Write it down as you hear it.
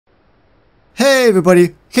Hey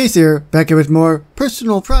everybody, Case here, back here with more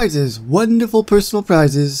personal prizes, wonderful personal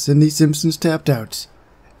prizes in the Simpsons Tapped Out.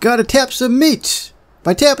 Gotta tap some meat!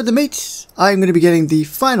 By tapping the meat, I'm going to be getting the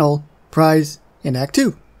final prize in Act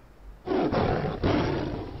 2.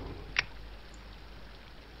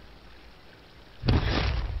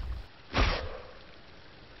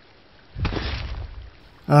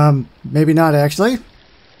 Maybe not actually.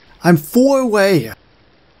 I'm 4 away.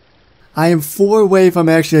 I am 4 away from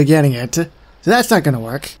actually getting it. So that's not gonna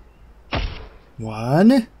work.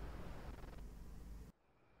 1.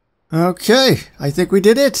 Okay, I think we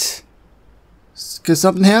did it. Cause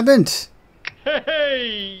something happened.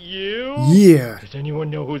 Hey, you! Yeah. Does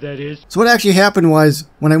anyone know who that is? So what actually happened was,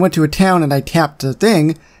 when I went to a town and I tapped the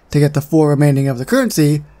thing to get the 4 remaining of the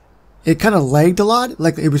currency, it kind of lagged a lot,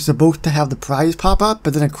 like it was supposed to have the prize pop up,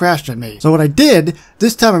 but then it crashed on me. So what I did,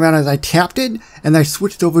 this time around, is I tapped it, and I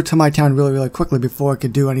switched over to my town really quickly before it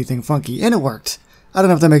could do anything funky, and it worked. I don't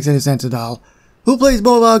know if that makes any sense at all. Who plays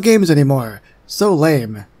mobile games anymore? So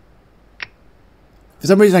lame. For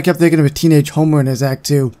some reason I kept thinking of a Teenage Homer in his Act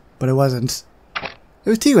 2, but it wasn't. It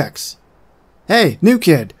was T-Rex. Hey, new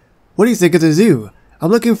kid, what do you think of the zoo? I'm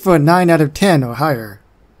looking for a 9 out of 10 or higher.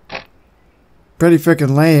 Pretty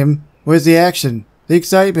frickin' lame. Where's the action? The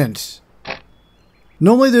excitement?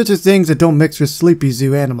 Normally those are things that don't mix with sleepy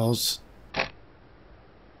zoo animals.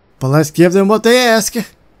 But let's give them what they ask.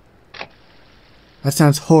 That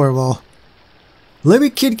sounds horrible. Larry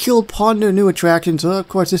Kid killed ponder new attractions. So of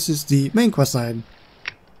course this is the main quest line.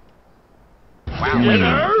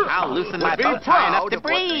 Wow, I'll loosen my boat high enough to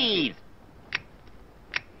breathe.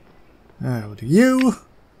 Oh, do you?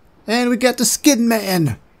 And we got the Skin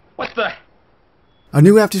Man. What the? A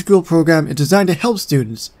new after-school program is designed to help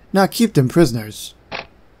students, not keep them prisoners.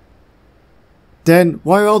 Then,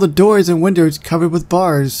 why are all the doors and windows covered with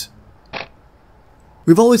bars?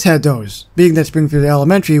 We've always had those, being that Springfield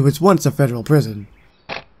Elementary was once a federal prison.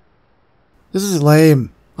 This is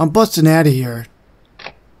lame. I'm busting out of here.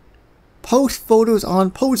 Post photos on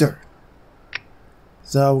Poser.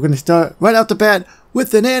 So we're gonna start right out the bat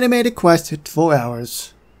with an animated quest at 4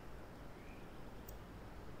 hours.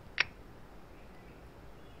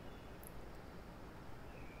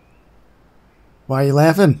 Why are you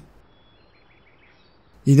laughing?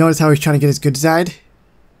 You notice how he's trying to get his good side?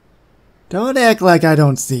 Don't act like I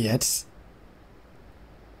don't see it.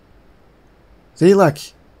 See, look.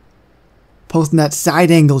 Posting that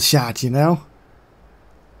side angle shot, you know?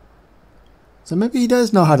 So maybe he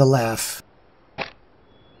does know how to laugh.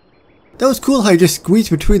 That was cool how he just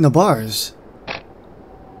squeezed between the bars.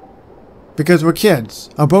 Because we're kids.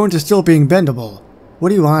 Our bones are still being bendable. What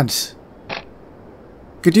do you want?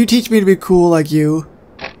 Could you teach me to be cool like you?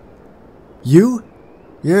 You?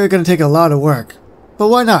 You're gonna take a lot of work. But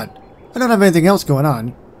why not? I don't have anything else going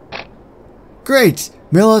on. Great!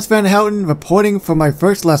 Millis Van Houten reporting for my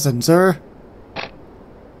first lesson, sir.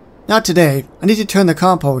 Not today. I need to turn the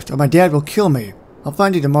compost or my dad will kill me. I'll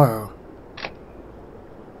find you tomorrow.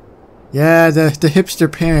 Yeah, the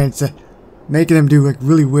hipster parents making them do like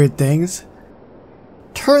really weird things.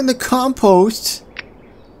 Turn the compost?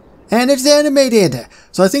 And it's animated!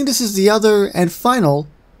 So I think this is the other and final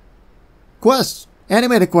quest.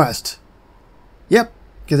 Animated quest. Yep,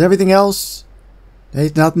 because everything else,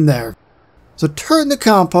 there's nothing there. So turn the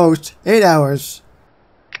compost, 8 hours.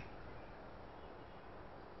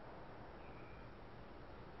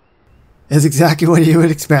 Is exactly what you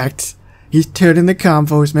would expect. He's turning the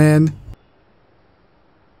compost, man.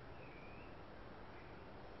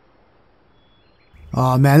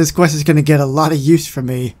 Oh man, this quest is going to get a lot of use from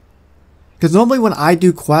me. Because normally when I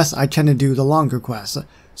do quests, I tend to do the longer quests.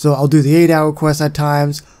 So I'll do the 8-hour quests at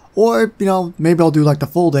times, or, you know, maybe I'll do like the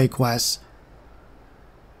full day quests.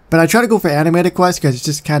 But I try to go for animated quests because it's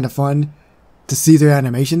just kind of fun to see their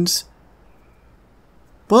animations.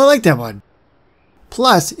 Well, I like that one.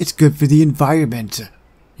 Plus, it's good for the environment,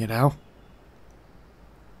 you know?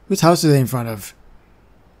 Whose house are they in front of?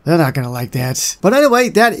 They're not gonna like that. But anyway,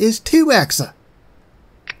 that is T-Rex.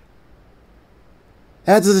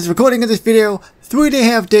 As of this recording of this video,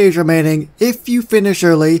 3.5 days remaining. If you finish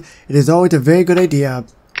early, it is always a very good idea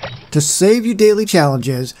to save your daily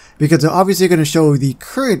challenges because they're obviously going to show the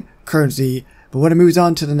current currency, but when it moves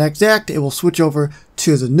on to the next act, it will switch over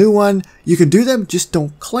to the new one. You can do them, just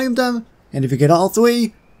don't claim them, and if you get all 3,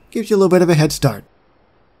 it gives you a little bit of a head start.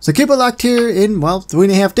 So keep it locked here in, well,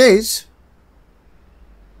 3.5 days.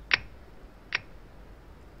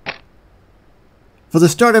 For the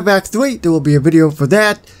start of Act 3, there will be a video for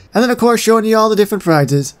that, and then of course showing you all the different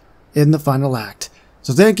prizes in the final act.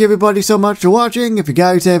 So thank you everybody so much for watching. If you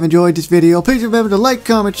guys have enjoyed this video, please remember to like,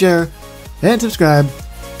 comment, share, and subscribe.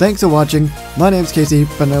 Thanks for watching. My name's Casey,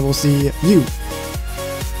 and I will see you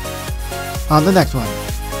on the next one.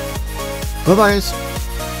 Bye-bye.